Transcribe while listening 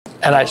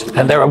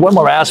And there were one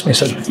more asked me,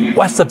 said,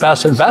 what's the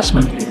best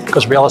investment?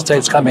 Because real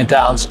estate's coming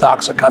down,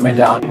 stocks are coming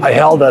down. I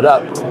held it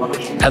up.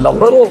 And the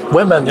little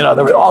women, you know,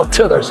 they were all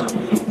tithers.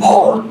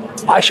 Oh,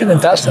 I should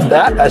invest in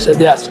that? I said,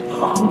 yes.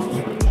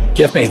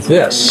 Give me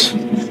this.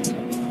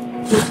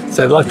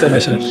 So they looked at me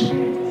and said,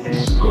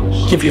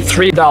 give you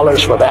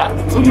 $3 for that.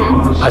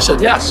 I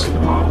said, yes.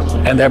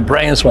 And their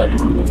brains went,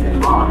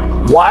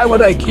 why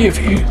would I give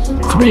you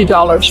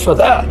 $3 for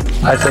that?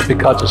 I said,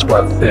 because it's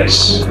worth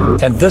this.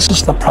 And this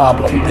is the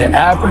problem. The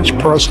average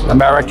person,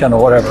 American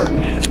or whatever,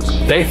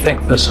 they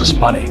think this is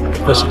money.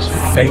 This is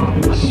fake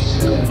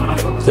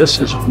money. This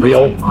is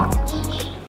real money.